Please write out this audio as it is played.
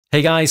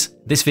Hey guys,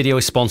 this video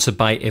is sponsored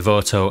by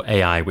Evoto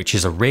AI, which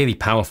is a really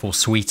powerful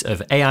suite of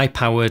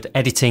AI-powered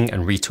editing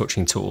and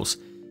retouching tools.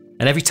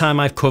 And every time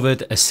I've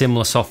covered a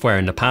similar software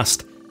in the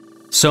past,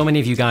 so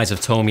many of you guys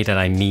have told me that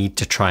I need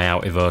to try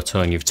out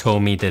Evoto, and you've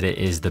told me that it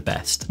is the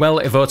best. Well,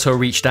 Evoto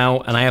reached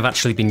out and I have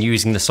actually been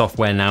using the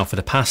software now for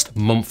the past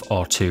month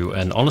or two,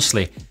 and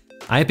honestly,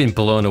 I have been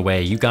blown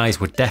away. You guys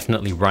were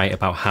definitely right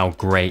about how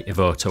great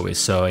Evoto is.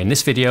 So in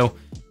this video,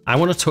 I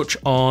want to touch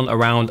on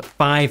around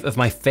 5 of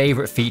my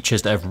favorite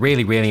features that have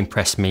really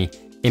impressed me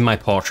in my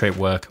portrait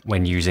work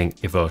when using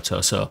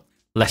Evoto. So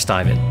let's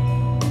dive in.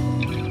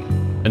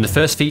 And the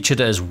first feature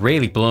that has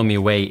really blown me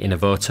away in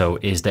Evoto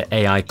is the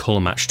AI color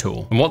match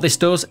tool. And what this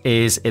does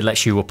is it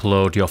lets you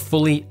upload your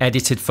fully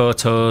edited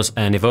photos,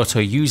 and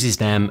Evoto uses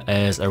them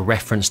as a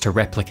reference to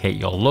replicate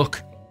your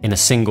look in a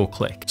single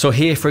click. So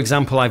here, for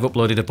example, I've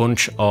uploaded a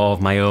bunch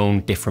of my own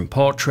different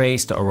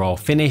portraits that are all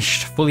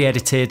finished, fully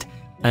edited,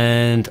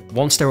 and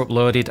once they're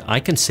uploaded, I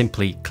can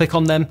simply click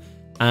on them,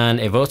 and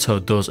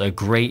Evoto does a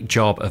great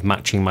job of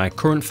matching my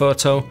current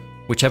photo,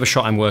 whichever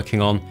shot I'm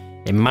working on.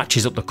 It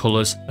matches up the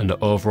colors and the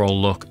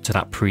overall look to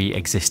that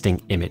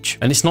pre-existing image.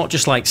 And it's not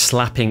just like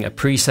slapping a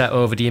preset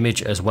over the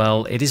image as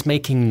well, it is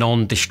making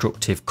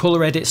non-destructive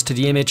color edits to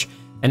the image,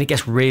 and it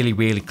gets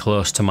really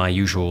close to my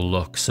usual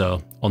look.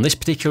 So on this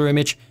particular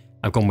image,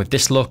 I've gone with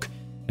this look,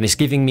 and it's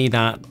giving me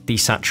that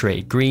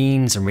desaturated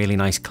greens and really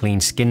nice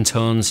clean skin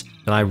tones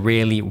that I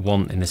really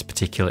want in this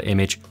particular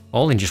image,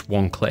 all in just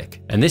one click.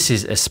 And this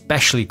is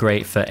especially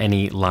great for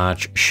any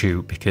large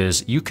shoot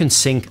because you can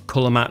sync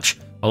color match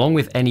along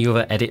with any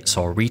other edits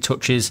or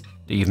retouches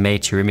that you've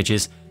made to your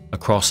images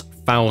across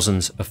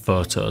thousands of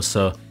photos.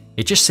 So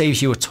it just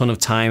saves you a ton of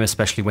time,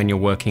 especially when you're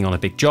working on a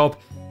big job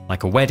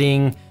like a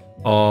wedding,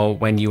 or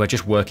when you are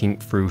just working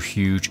through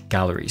huge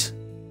galleries.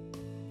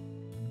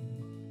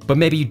 But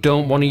maybe you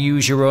don't want to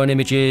use your own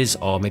images,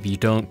 or maybe you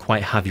don't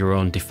quite have your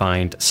own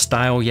defined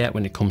style yet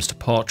when it comes to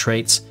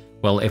portraits.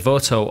 Well,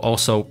 Evoto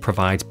also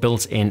provides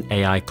built-in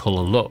AI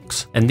color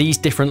looks. And these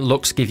different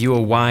looks give you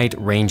a wide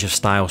range of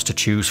styles to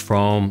choose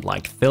from,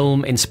 like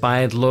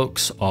film-inspired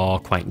looks, or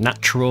quite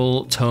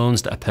natural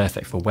tones that are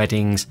perfect for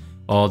weddings,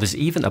 or there's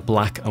even a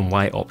black and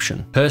white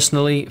option.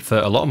 Personally, for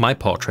a lot of my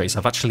portraits,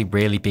 I've actually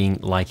really been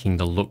liking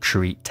the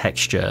luxury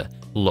texture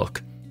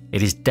look.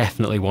 It is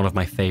definitely one of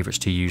my favorites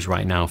to use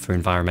right now for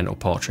environmental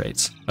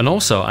portraits. And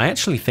also, I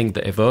actually think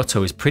that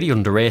Evoto is pretty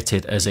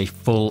underrated as a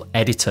full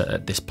editor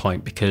at this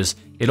point because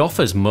it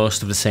offers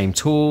most of the same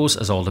tools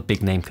as all the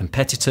big name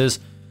competitors.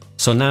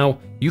 So now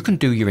you can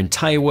do your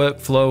entire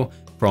workflow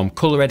from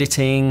color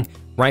editing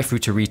right through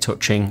to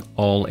retouching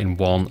all in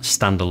one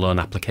standalone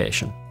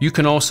application. You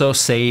can also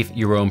save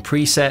your own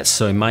presets.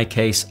 So in my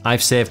case,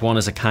 I've saved one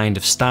as a kind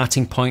of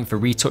starting point for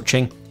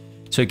retouching.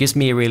 So it gives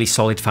me a really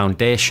solid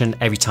foundation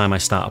every time I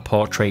start a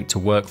portrait to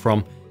work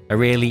from, a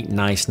really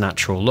nice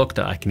natural look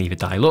that I can either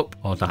dial up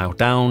or dial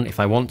down if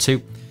I want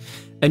to.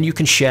 And you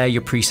can share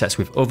your presets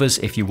with others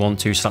if you want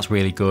to, so that's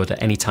really good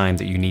at any time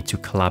that you need to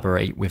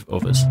collaborate with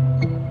others.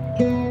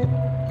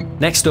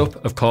 Next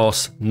up, of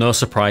course, no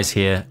surprise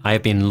here, I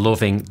have been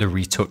loving the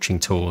retouching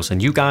tools,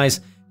 and you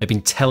guys have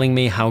been telling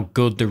me how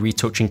good the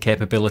retouching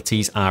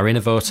capabilities are in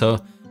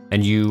Evoto,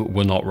 and you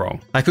were not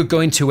wrong. I could go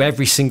into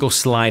every single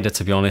slider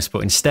to be honest,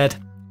 but instead,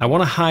 I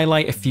want to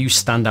highlight a few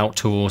standout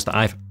tools that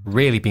I've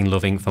really been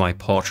loving for my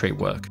portrait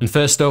work. And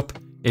first up,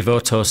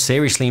 Evoto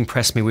seriously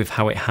impressed me with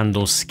how it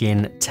handles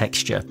skin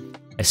texture,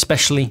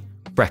 especially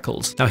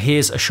freckles. Now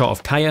here's a shot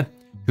of Kaya,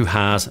 who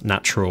has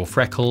natural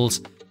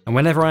freckles, and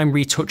whenever I'm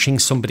retouching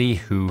somebody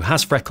who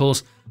has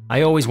freckles,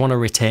 I always want to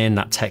retain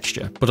that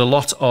texture. But a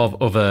lot of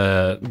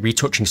other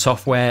retouching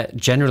software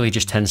generally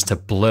just tends to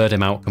blur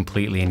them out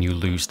completely and you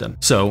lose them.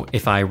 So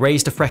if I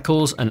raise the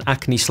freckles and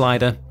acne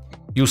slider,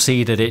 you'll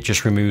see that it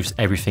just removes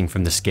everything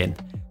from the skin.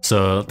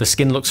 So the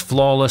skin looks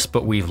flawless,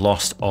 but we've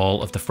lost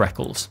all of the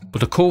freckles.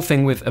 But the cool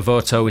thing with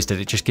Evoto is that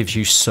it just gives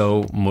you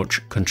so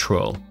much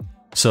control.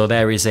 So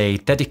there is a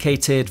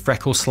dedicated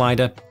freckle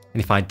slider,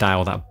 and if I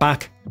dial that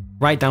back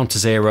right down to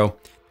 0,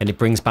 then it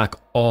brings back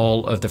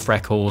all of the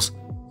freckles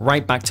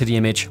right back to the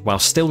image while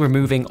still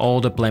removing all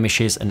the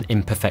blemishes and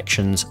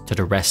imperfections to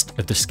the rest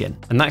of the skin.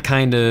 And that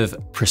kind of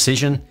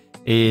precision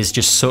is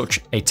just such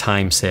a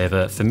time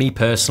saver for me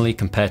personally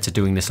compared to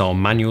doing this all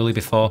manually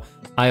before.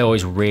 I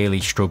always really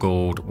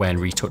struggled when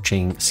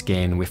retouching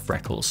skin with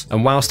freckles.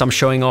 And whilst I'm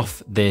showing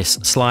off this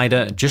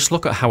slider, just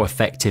look at how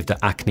effective the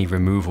acne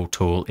removal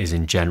tool is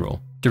in general.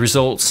 The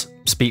results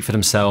speak for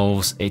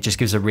themselves. It just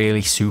gives a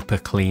really super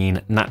clean,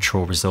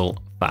 natural result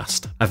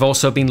fast. I've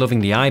also been loving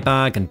the eye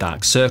bag and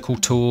dark circle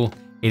tool.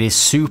 It is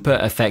super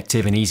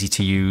effective and easy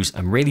to use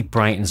and really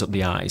brightens up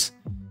the eyes.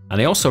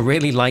 And I also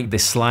really like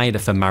this slider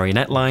for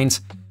marionette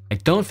lines. I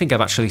don't think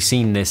I've actually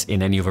seen this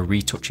in any other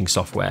retouching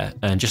software,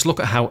 and just look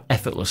at how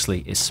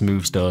effortlessly it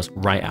smooths those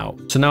right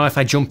out. So now if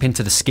I jump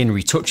into the skin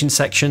retouching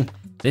section,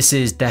 this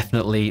is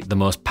definitely the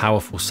most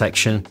powerful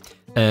section.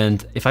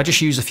 And if I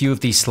just use a few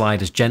of these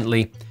sliders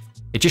gently,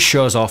 It just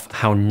shows off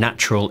how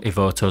natural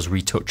Evoto's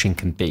retouching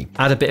can be.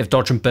 Add a bit of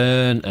dodge and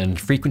burn and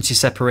frequency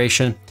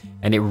separation,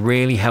 and it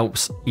really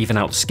helps even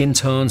out the skin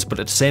tones, but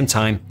at the same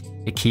time,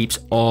 it keeps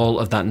all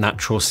of that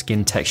natural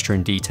skin texture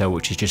and detail,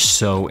 which is just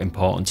so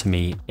important to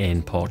me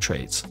in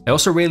portraits. I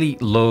also really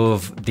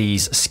love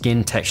these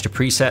skin texture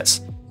presets.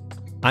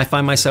 I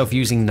find myself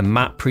using the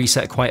matte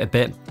preset quite a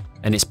bit,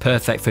 and it's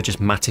perfect for just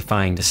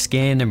mattifying the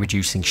skin and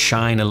reducing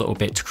shine a little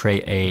bit to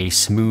create a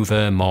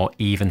smoother, more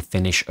even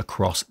finish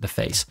across the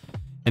face.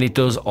 And it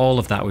does all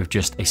of that with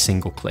just a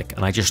single click,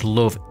 and I just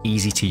love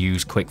easy to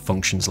use quick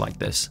functions like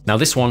this. Now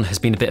this one has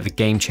been a bit of a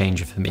game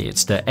changer for me.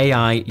 It's the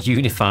AI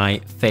Unify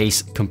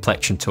Face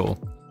Complexion tool.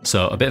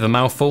 So a bit of a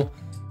mouthful,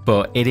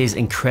 but it is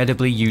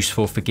incredibly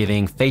useful for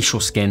giving facial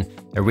skin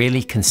a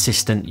really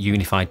consistent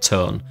unified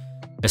tone,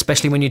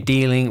 especially when you're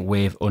dealing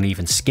with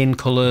uneven skin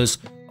colors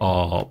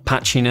or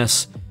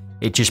patchiness.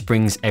 It just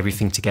brings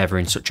everything together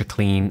in such a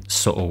clean,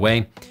 subtle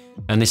way.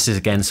 And this is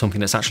again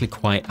something that's actually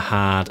quite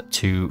hard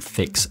to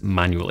fix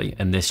manually,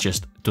 and this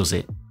just does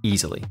it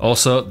easily.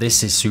 Also,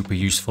 this is super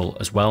useful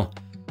as well.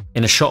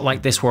 In a shot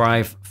like this where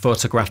I've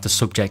photographed a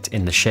subject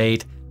in the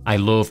shade, I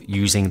love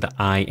using the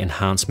eye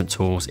enhancement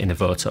tools in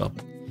Evoto.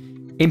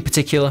 In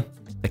particular,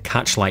 the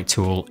catch light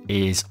tool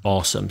is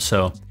awesome.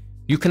 So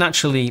you can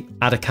actually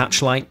add a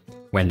catch light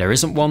when there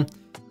isn't one,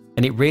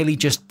 and it really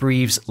just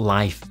breathes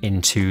life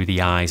into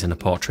the eyes in a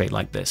portrait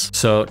like this.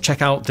 So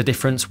check out the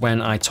difference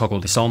when I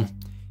toggle this on.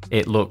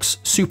 It looks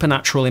super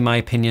natural in my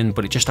opinion,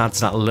 but it just adds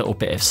that little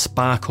bit of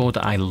sparkle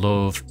that I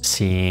love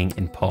seeing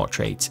in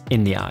portraits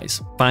in the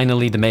eyes.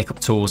 Finally, the makeup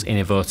tools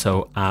in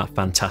Evoto are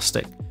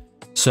fantastic.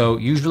 So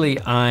usually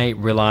I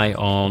rely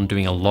on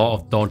doing a lot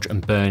of dodge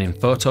and burn in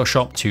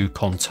Photoshop to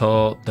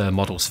contour the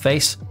model's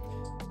face,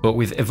 but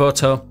with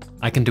Evoto,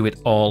 I can do it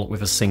all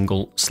with a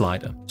single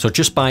slider. So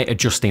just by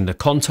adjusting the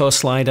contour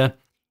slider,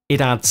 it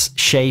adds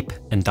shape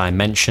and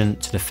dimension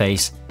to the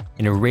face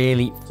in a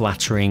really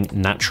flattering,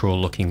 natural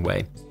looking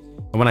way.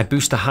 And when I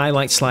boost the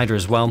highlight slider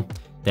as well,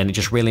 then it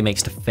just really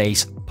makes the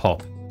face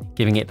pop,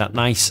 giving it that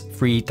nice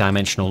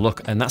three-dimensional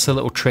look. And that's a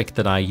little trick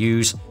that I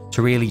use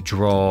to really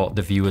draw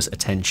the viewer's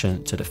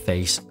attention to the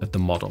face of the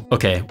model.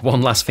 Okay,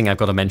 one last thing I've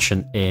got to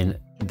mention in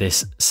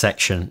this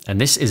section, and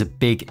this is a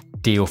big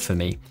deal for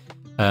me.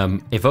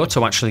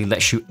 Evoto actually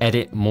lets you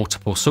edit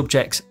multiple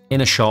subjects in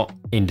a shot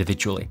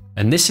individually.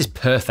 And this is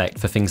perfect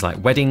for things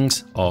like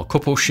weddings or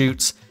couple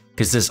shoots,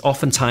 because there's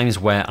often times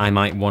where I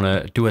might want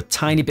to do a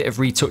tiny bit of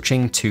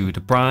retouching to the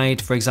bride,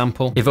 for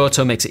example.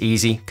 Evoto makes it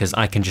easy because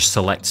I can just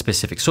select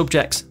specific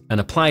subjects and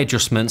apply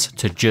adjustments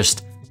to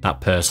just that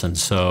person.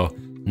 So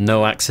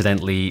no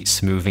accidentally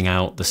smoothing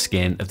out the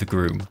skin of the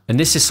groom. And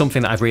this is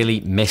something that I've really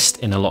missed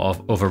in a lot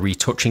of other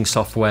retouching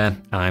software,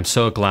 and I'm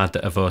so glad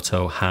that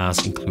Evoto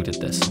has included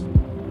this.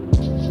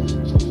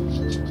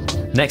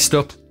 Next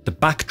up, the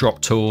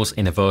backdrop tools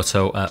in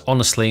Evoto are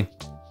honestly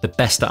the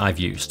best that I've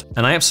used.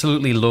 And I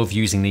absolutely love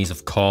using these,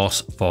 of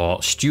course,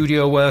 for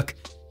studio work,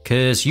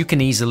 because you can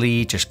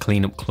easily just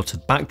clean up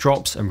cluttered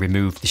backdrops and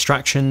remove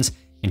distractions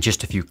in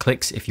just a few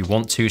clicks if you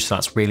want to. So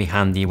that's really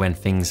handy when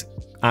things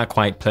are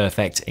quite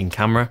perfect in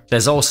camera.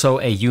 There's also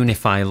a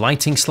Unify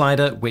lighting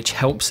slider, which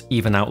helps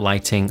even out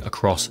lighting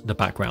across the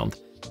background.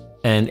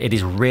 And it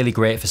is really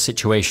great for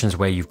situations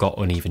where you've got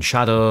uneven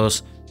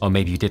shadows, or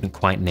maybe you didn't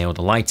quite nail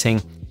the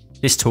lighting.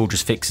 This tool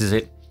just fixes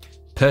it.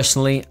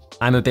 Personally,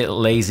 I'm a bit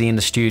lazy in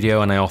the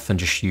studio and I often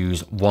just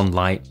use one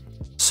light.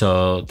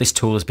 So this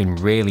tool has been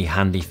really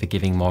handy for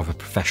giving more of a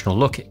professional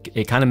look.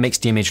 It kind of makes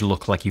the image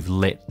look like you've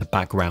lit the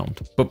background.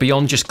 But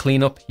beyond just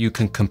cleanup, you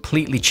can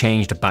completely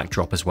change the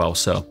backdrop as well.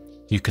 So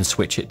you can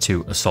switch it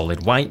to a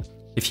solid white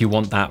if you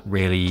want that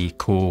really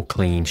cool,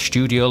 clean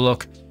studio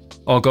look,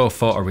 or go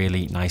for a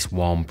really nice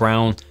warm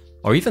brown,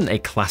 or even a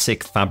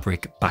classic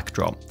fabric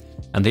backdrop.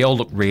 And they all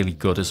look really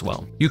good as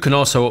well. You can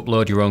also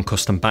upload your own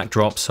custom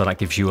backdrops, so that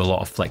gives you a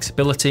lot of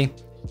flexibility.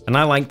 And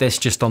I like this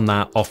just on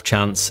that off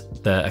chance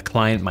that a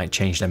client might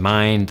change their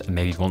mind and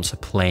maybe wants a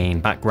plain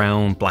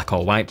background, black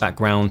or white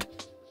background.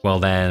 Well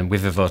then,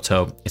 with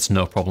Evoto, it's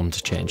no problem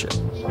to change it.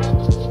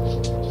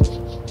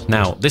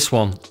 Now, this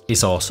one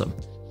is awesome.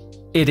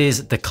 It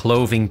is the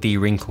clothing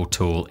Dewrinkle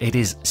tool. It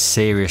is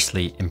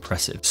seriously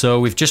impressive. So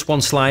with just one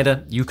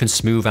slider, you can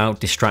smooth out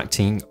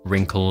distracting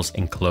wrinkles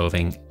in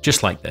clothing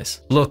just like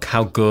this. Look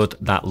how good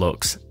that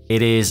looks.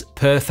 It is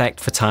perfect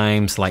for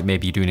times like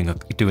maybe you're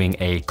doing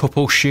a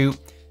couple shoot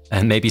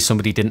and maybe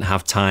somebody didn't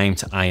have time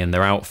to iron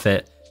their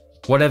outfit.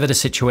 Whatever the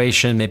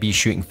situation, maybe you're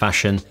shooting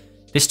fashion,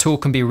 this tool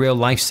can be a real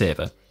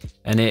lifesaver,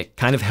 and it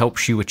kind of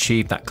helps you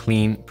achieve that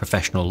clean,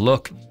 professional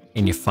look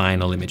in your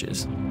final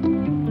images.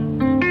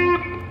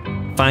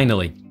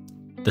 Finally,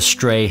 the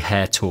stray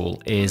hair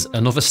tool is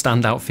another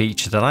standout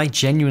feature that I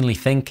genuinely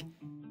think,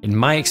 in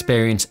my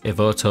experience,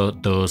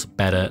 Evoto does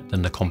better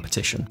than the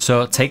competition.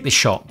 So take this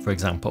shot, for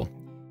example.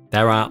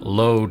 There are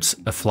loads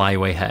of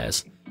flyaway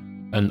hairs.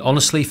 And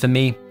honestly, for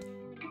me,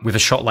 with a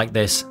shot like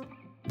this,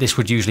 this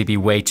would usually be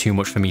way too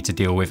much for me to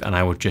deal with and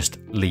I would just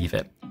leave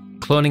it.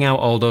 Cloning out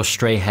all those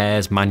stray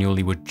hairs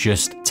manually would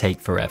just take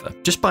forever.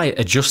 Just by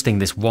adjusting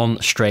this one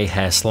stray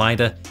hair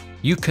slider,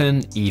 you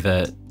can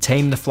either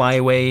tame the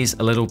flyaways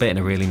a little bit in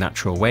a really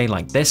natural way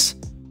like this,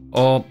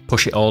 or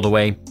push it all the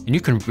way and you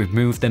can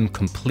remove them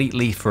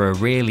completely for a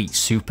really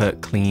super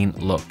clean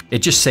look. It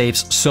just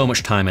saves so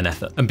much time and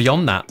effort. And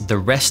beyond that, the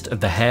rest of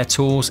the hair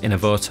tools in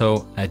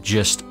Evoto are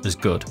just as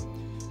good.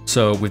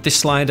 So with this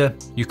slider,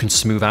 you can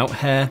smooth out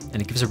hair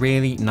and it gives a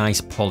really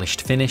nice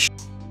polished finish.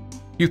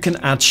 You can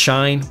add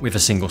shine with a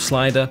single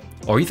slider,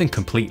 or even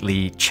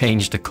completely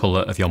change the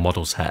color of your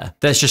model's hair.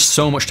 There's just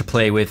so much to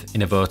play with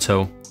in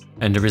Evoto,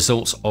 and the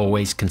results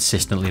always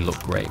consistently look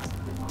great.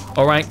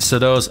 Alright, so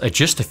those are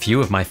just a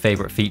few of my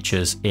favorite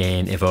features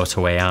in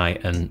Evoto AI,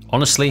 and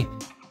honestly,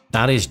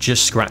 that is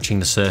just scratching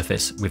the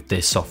surface with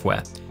this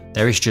software.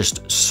 There is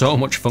just so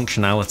much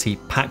functionality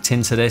packed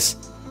into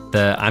this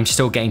that I'm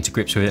still getting to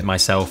grips with it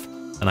myself,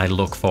 and I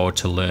look forward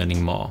to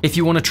learning more. If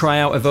you want to try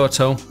out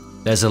Evoto,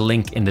 there's a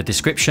link in the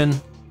description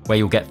where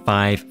you'll get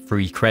 5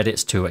 free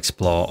credits to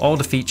explore all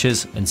the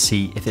features and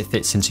see if it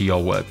fits into your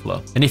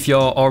workflow. And if you're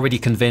already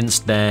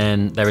convinced,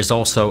 then there is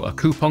also a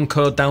coupon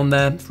code down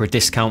there for a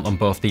discount on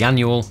both the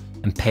annual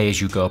and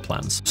pay-as-you-go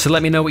plans. So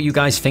let me know what you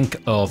guys think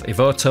of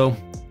Evoto,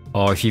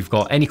 or if you've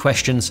got any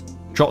questions,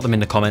 drop them in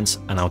the comments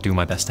and I'll do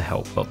my best to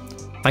help. But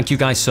thank you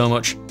guys so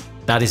much.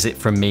 That is it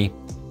from me.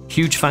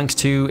 Huge thanks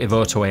to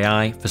Evoto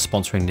AI for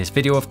sponsoring this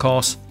video, of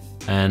course,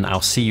 and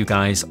I'll see you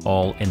guys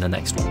all in the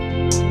next one.